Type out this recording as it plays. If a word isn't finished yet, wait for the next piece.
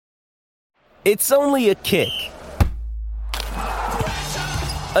It's only a kick,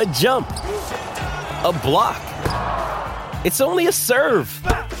 a jump, a block. It's only a serve.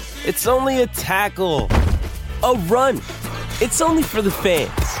 It's only a tackle, a run. It's only for the fans.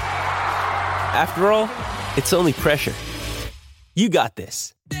 After all, it's only pressure. You got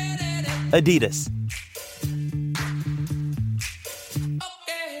this. Adidas.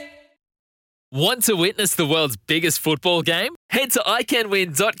 Want to witness the world's biggest football game? Head to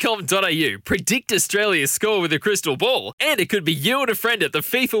iCanWin.com.au, predict Australia's score with a crystal ball, and it could be you and a friend at the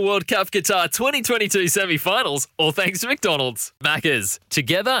FIFA World Cup Qatar 2022 semi-finals, all thanks to McDonald's. Maccas,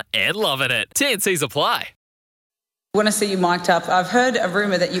 together and loving it. TNCs apply. I want to see you mic'd up. I've heard a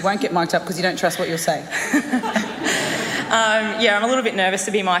rumour that you won't get mic'd up because you don't trust what you'll say. Yeah, I'm a little bit nervous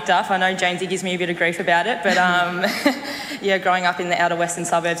to be mic'd up. I know Jonesy gives me a bit of grief about it, but yeah, growing up in the outer western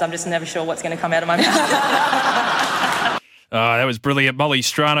suburbs, I'm just never sure what's going to come out of my mouth. Oh, that was brilliant. Molly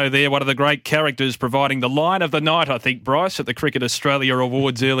Strano there, one of the great characters providing the line of the night, I think, Bryce, at the Cricket Australia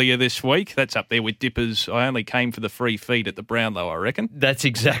Awards earlier this week. That's up there with Dippers. I only came for the free feed at the Brownlow, I reckon. That's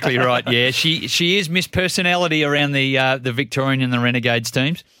exactly right, yeah. She is Miss Personality around the Victorian and the Renegades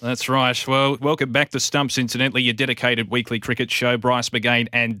teams. That's right. Well, welcome back to Stumps, incidentally, your dedicated weekly cricket show. Bryce McGain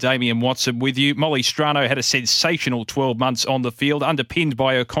and Damian Watson with you. Molly Strano had a sensational 12 months on the field, underpinned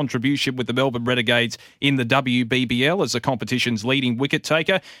by her contribution with the Melbourne Renegades in the WBBL as the competition's leading wicket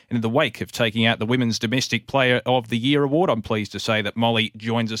taker. And in the wake of taking out the Women's Domestic Player of the Year award, I'm pleased to say that Molly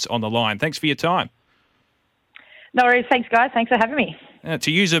joins us on the line. Thanks for your time. No worries. Thanks, guys. Thanks for having me.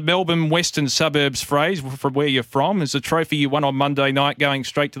 To use a Melbourne Western Suburbs phrase from where you're from, is the trophy you won on Monday night going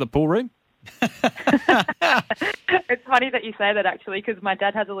straight to the pool room? It's funny that you say that, actually, because my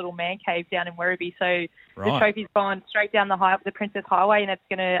dad has a little man cave down in Werribee, so the trophy's gone straight down the Princess Highway, and it's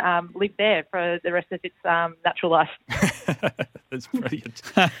going to live there for the rest of its natural life. That's brilliant.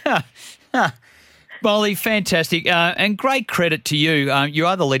 Molly, fantastic, and great credit to you. You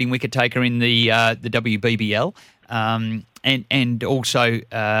are the leading wicket taker in the WBBL, and also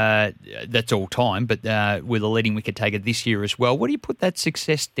that's all time, but we're the leading wicket taker this year as well. What do you put that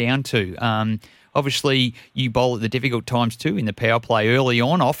success down to? Obviously, you bowl at the difficult times too in the power play early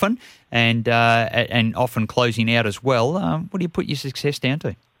on, often, and often closing out as well. What do you put your success down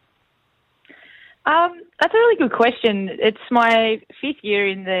to? That's a really good question. It's my 5th year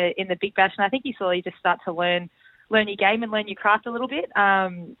in the Big Bash, and I think you slowly just start to learn your game and learn your craft a little bit.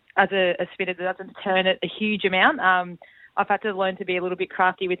 As a spinner that doesn't turn it a huge amount, I've had to learn to be a little bit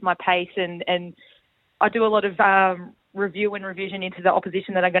crafty with my pace, and I do a lot of review and revision into the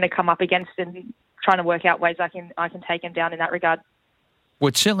opposition that I'm going to come up against, and trying to work out ways I can take them down in that regard. Well,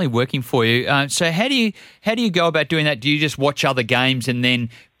 it's certainly working for you. So how do you go about doing that? Do you just watch other games and then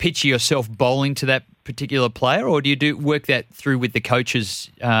picture yourself bowling to that particular player, or do you work that through with the coaches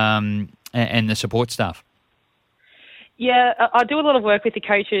and the support staff? Yeah, I do a lot of work with the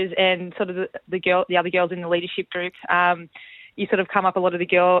coaches and sort of the other girls in the leadership group. You sort of come up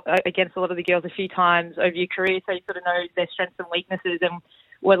against a lot of the girls a few times over your career, so you sort of know their strengths and weaknesses. And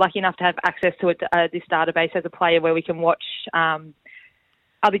we're lucky enough to have access to this database as a player, where we can watch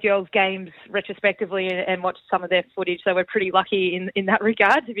other girls' games retrospectively and watch some of their footage. So we're pretty lucky in that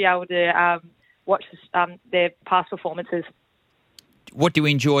regard to be able to watch their past performances. What do you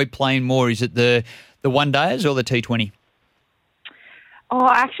enjoy playing more? Is it the one-dayers or the T20? Oh,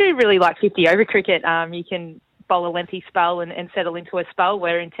 I actually really like 50-over cricket. You can bowl a lengthy spell and settle into a spell,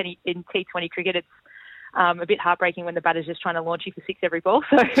 where in T20 cricket it's a bit heartbreaking when the batter's just trying to launch you for 6 every ball,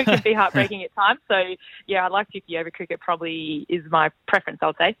 so it can be heartbreaking at times. So, yeah, I like 50-over cricket, probably is my preference, I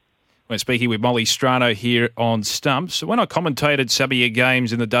would say. We're speaking with Molly Strano here on Stumps. When I commentated some of your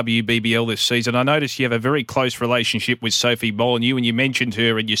games in the WBBL this season, I noticed you have a very close relationship with Sophie Molineux, and you mentioned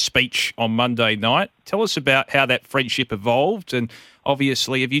her in your speech on Monday night. Tell us about how that friendship evolved, and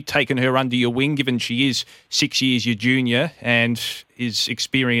obviously, have you taken her under your wing, given she is 6 years your junior and is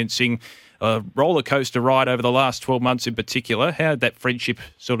experiencing a roller coaster ride over the last 12 months in particular? How did that friendship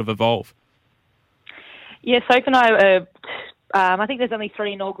sort of evolve? Yeah, Sophie and I I think there's only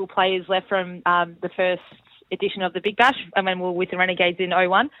 3 inaugural players left from the first edition of the Big Bash, and when we were with the Renegades in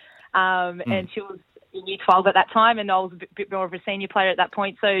 01. And she was in Year 12 at that time, and I was a bit more of a senior player at that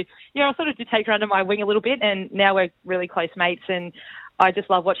point. So, yeah, I sort of did take her under my wing a little bit, and now we're really close mates, and I just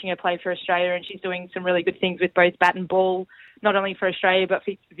love watching her play for Australia, and she's doing some really good things with both bat and ball, not only for Australia, but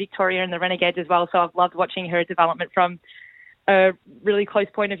for Victoria and the Renegades as well. So I've loved watching her development from a really close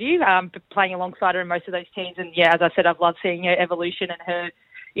point of view, playing alongside her in most of those teams. And yeah, as I said, I've loved seeing her evolution and her,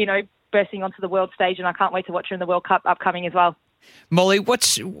 bursting onto the world stage, and I can't wait to watch her in the World Cup upcoming as well. Molly,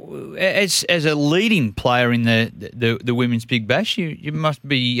 what's as a leading player in the Women's Big Bash, you must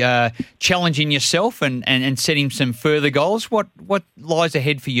be challenging yourself and setting some further goals. What lies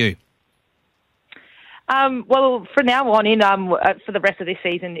ahead for you? Well, from now on in, for the rest of this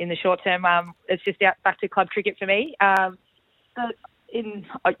season, in the short term, it's just back to club cricket for me. A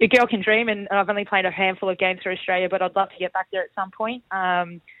girl can dream, and I've only played a handful of games for Australia, but I'd love to get back there at some point.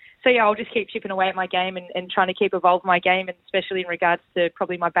 So, yeah, I'll just keep chipping away at my game and trying to keep evolving my game, and especially in regards to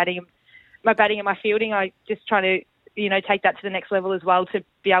probably my batting and my fielding. I just trying to, take that to the next level as well to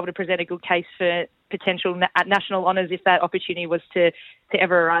be able to present a good case for potential national honours if that opportunity was to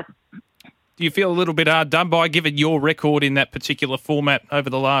ever arise. Do you feel a little bit hard done by, given your record in that particular format over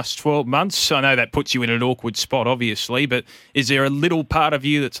the last 12 months? I know that puts you in an awkward spot, obviously, but is there a little part of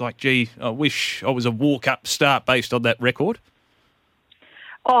you that's like, gee, I wish I was a walk-up start based on that record?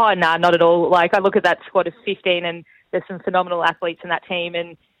 Oh, no, not at all. Like, I look at that squad of 15 and there's some phenomenal athletes in that team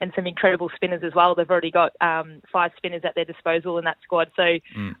and some incredible spinners as well. They've already got 5 spinners at their disposal in that squad. So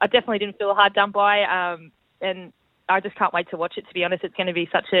I definitely didn't feel hard done by. And I just can't wait to watch it, to be honest. It's going to be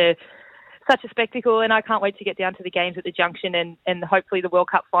such a spectacle, and I can't wait to get down to the games at the Junction and hopefully the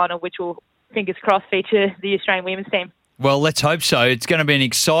World Cup final, which will, fingers crossed, feature the Australian women's team. Well, let's hope so. It's going to be an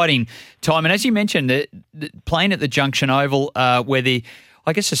exciting time. And as you mentioned, playing at the Junction Oval where the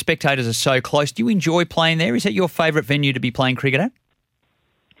spectators are so close, do you enjoy playing there? Is that your favourite venue to be playing cricket at?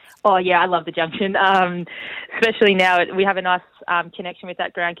 Oh, yeah, I love the Junction. Especially now, we have a nice connection with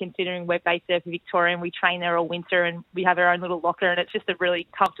that ground, considering we're based there for Victoria and we train there all winter and we have our own little locker, and it's just a really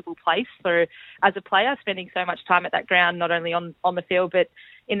comfortable place for, as a player, spending so much time at that ground, not only on the field, but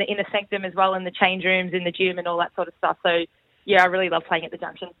in the inner sanctum as well, in the change rooms, in the gym and all that sort of stuff. So, yeah, I really love playing at the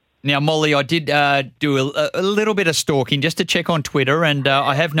Junction. Now, Molly, I did do a little bit of stalking just to check on Twitter, and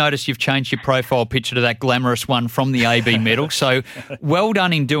I have noticed you've changed your profile picture to that glamorous one from the AB medal, so well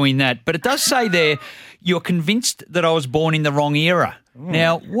done in doing that. But it does say there you're convinced that I was born in the wrong era.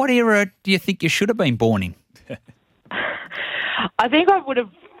 Now, what era do you think you should have been born in? I think I would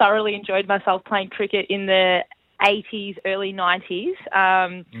have thoroughly enjoyed myself playing cricket in the 80s, early 90s.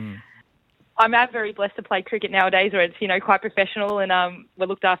 I'm very blessed to play cricket nowadays where it's, quite professional and we're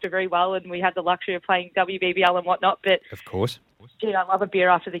looked after very well and we have the luxury of playing WBBL and whatnot. But of course. Gee, I love a beer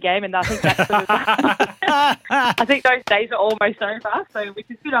after the game, and I think that's I think those days are almost over, so which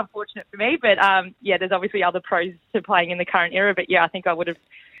is a bit unfortunate for me. But, there's obviously other pros to playing in the current era. But, yeah, I think I would have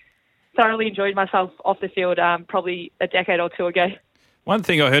thoroughly enjoyed myself off the field probably a decade or two ago. One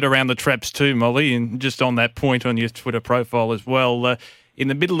thing I heard around the traps too, Molly, and just on that point on your Twitter profile as well, in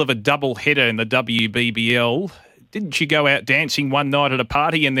the middle of a double header in the WBBL, didn't you go out dancing one night at a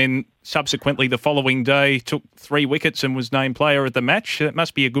party and then subsequently the following day took 3 wickets and was named player of the match? That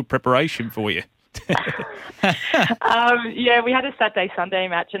must be a good preparation for you. We had a Saturday-Sunday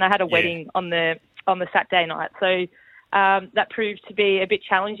match and I had a wedding on the Saturday night. So that proved to be a bit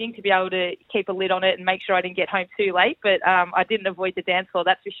challenging to be able to keep a lid on it and make sure I didn't get home too late. But I didn't avoid the dance floor,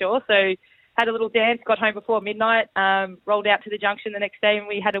 that's for sure. So had a little dance, got home before midnight, rolled out to the Junction the next day and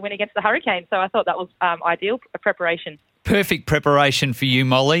we had a win against the Hurricanes. So I thought that was ideal preparation. Perfect preparation for you,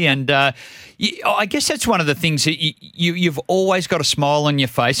 Molly. And I guess that's one of the things that you've always got a smile on your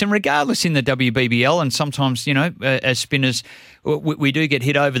face. And regardless in the WBBL, and sometimes, as spinners, we do get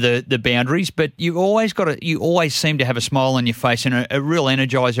hit over the boundaries, but you always seem to have a smile on your face and a real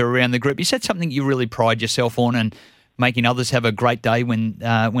energiser around the group. Is that something you really pride yourself on and making others have a great day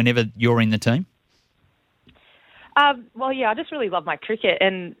whenever you're in the team? I just really love my cricket,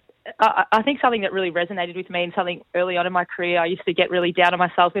 and I think something that really resonated with me and something early on in my career, I used to get really down on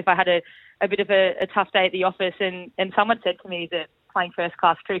myself if I had a bit of a tough day at the office, and someone said to me that playing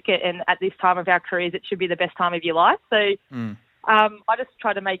first-class cricket and at this time of our careers, it should be the best time of your life. So I just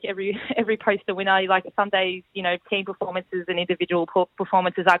try to make every post a winner. Like some days, team performances and individual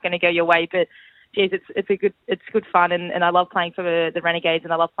performances aren't going to go your way, but geez, it's good fun, and I love playing for the Renegades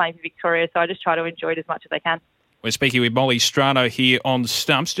and I love playing for Victoria, so I just try to enjoy it as much as I can. We're speaking with Molly Strano here on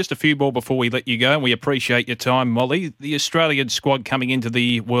Stumps. Just a few more before we let you go, and we appreciate your time, Molly. The Australian squad coming into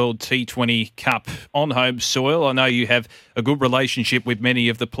the World T20 Cup on home soil. I know you have a good relationship with many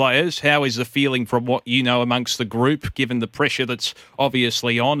of the players. How is the feeling from what you know amongst the group, given the pressure that's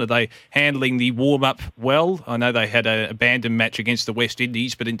obviously on? Are they handling the warm-up well? I know they had an abandoned match against the West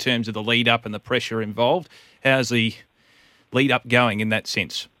Indies, but in terms of the lead-up and the pressure involved, how's the lead-up going in that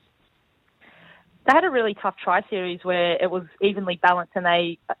sense? They had a really tough try series where it was evenly balanced, and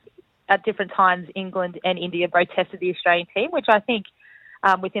they, at different times, England and India both tested the Australian team, which I think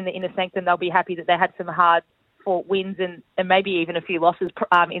within the inner sanctum they'll be happy that they had some hard-fought wins and maybe even a few losses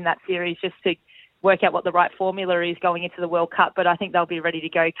in that series just to work out what the right formula is going into the World Cup. But I think they'll be ready to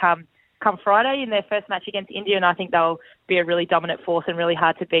go come Friday in their first match against India, and I think they'll be a really dominant force and really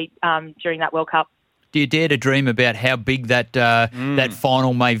hard to beat during that World Cup. Do you dare to dream about how big that that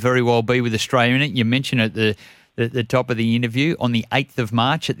final may very well be with Australia in it? You mentioned at the top of the interview on the 8th of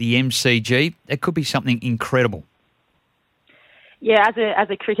March at the MCG. It could be something incredible. Yeah, as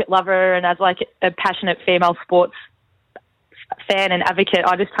a cricket lover and as like a passionate female sports fan and advocate,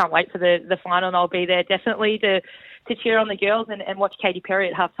 I just can't wait for the final, and I'll be there definitely to cheer on the girls and watch Katy Perry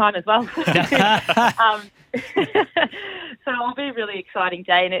at halftime as well. So it'll be a really exciting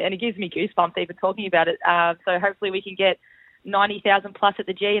day, and it gives me goosebumps even talking about it. So hopefully we can get 90,000 plus at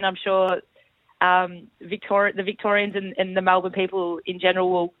the G, and I'm sure the Victorians and the Melbourne people in general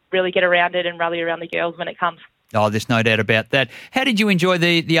will really get around it and rally around the girls when it comes. Oh, there's no doubt about that. How did you enjoy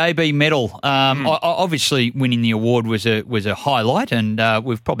the AB medal? Obviously, winning the award was a highlight, and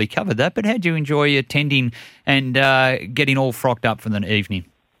we've probably covered that. But how did you enjoy attending and getting all frocked up for the evening?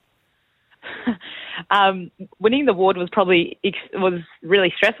 Winning the award was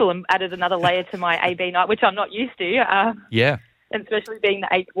really stressful and added another layer to my AB night, which I'm not used to. Yeah, and especially being the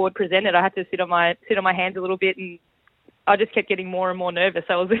 8th award presented, I had to sit on my hands a little bit, and I just kept getting more and more nervous.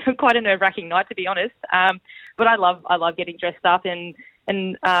 So it was quite a nerve-wracking night, to be honest. But I love getting dressed up and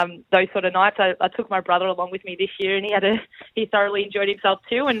those sort of nights. I took my brother along with me this year, and he thoroughly enjoyed himself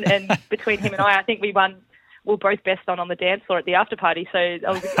too. And between him and I think we were both best on the dance floor at the after party. So it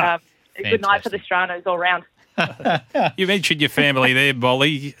was a good night for the Stranos all round. You mentioned your family there,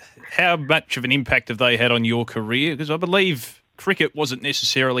 Molly. How much of an impact have they had on your career? Because I believe cricket wasn't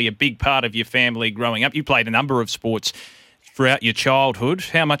necessarily a big part of your family growing up. You played a number of sports throughout your childhood.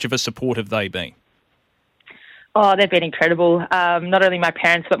 How much of a support have they been? Oh, they've been incredible. Not only my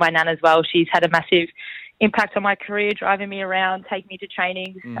parents, but my nan as well. She's had a massive impact on my career, driving me around, taking me to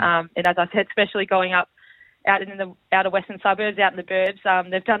trainings. And as I said, especially going up out in the outer western suburbs, out in the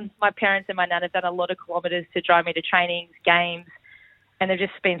burbs. My parents and my nan have done a lot of kilometres to drive me to trainings, games, and they've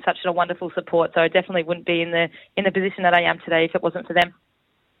just been such a wonderful support. So I definitely wouldn't be in the position that I am today if it wasn't for them.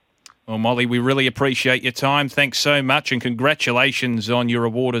 Well, Molly, we really appreciate your time. Thanks so much, and congratulations on your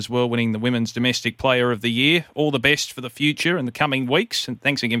award as well, winning the Women's Domestic Player of the Year. All the best for the future and the coming weeks, and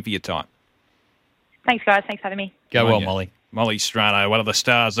thanks again for your time. Thanks, guys. Thanks for having me. Go well, Molly. Molly Strano, one of the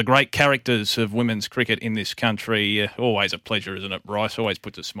stars, the great characters of women's cricket in this country. Always a pleasure, isn't it, Bryce? Always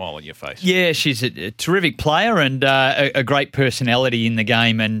puts a smile on your face. Yeah, she's a terrific player and a great personality in the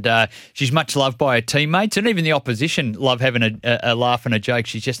game, and she's much loved by her teammates, and even the opposition love having a laugh and a joke.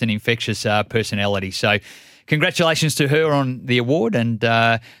 She's just an infectious personality. So congratulations to her on the award and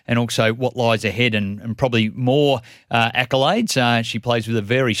also what lies ahead and probably more accolades. She plays with a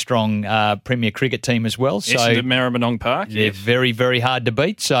very strong Premier Cricket team as well. So at Maribyrnong Park. They're very, very hard to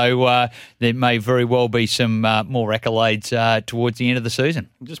beat. So there may very well be some more accolades towards the end of the season.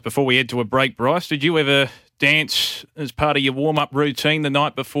 Just before we head to a break, Bryce, did you ever dance as part of your warm-up routine the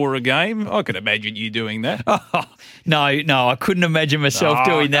night before a game? I could imagine you doing that. No, I couldn't imagine myself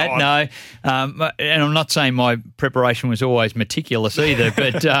doing that. No, and I'm not saying my preparation was always meticulous either.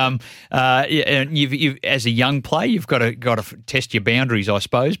 But you've as a young player, you've got to test your boundaries, I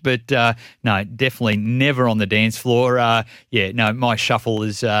suppose. But no, definitely never on the dance floor. My shuffle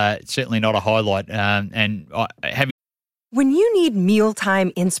is certainly not a highlight. When you need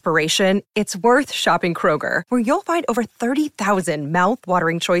mealtime inspiration, it's worth shopping Kroger, where you'll find over 30,000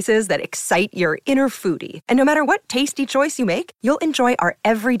 mouth-watering choices that excite your inner foodie. And no matter what tasty choice you make, you'll enjoy our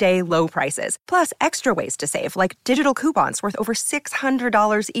everyday low prices, plus extra ways to save, like digital coupons worth over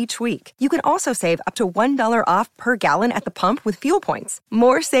 $600 each week. You can also save up to $1 off per gallon at the pump with fuel points.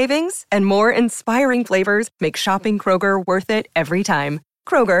 More savings and more inspiring flavors make shopping Kroger worth it every time.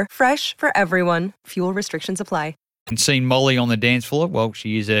 Kroger, fresh for everyone. Fuel restrictions apply. And seen Molly on the dance floor, well,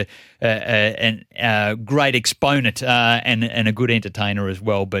 she is a great exponent and a good entertainer as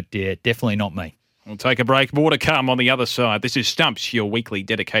well, but definitely not me. We'll take a break. More to come on the other side. This is Stumps, your weekly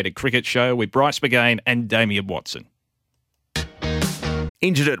dedicated cricket show with Bryce McGain and Damien Watson.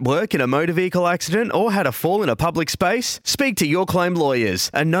 Injured at work in a motor vehicle accident or had a fall in a public space? Speak to Your Claim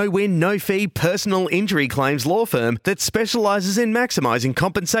Lawyers, a no-win, no-fee personal injury claims law firm that specialises in maximising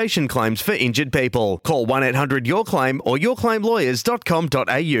compensation claims for injured people. Call 1-800-YOUR-CLAIM or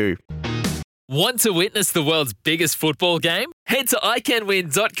yourclaimlawyers.com.au. Want to witness the world's biggest football game? Head to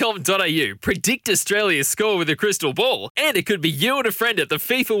iCanWin.com.au, predict Australia's score with a crystal ball, and it could be you and a friend at the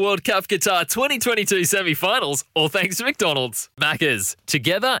FIFA World Cup Qatar 2022 semi-finals, all thanks to McDonald's. Maccas,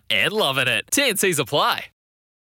 together and loving it. TNCs apply.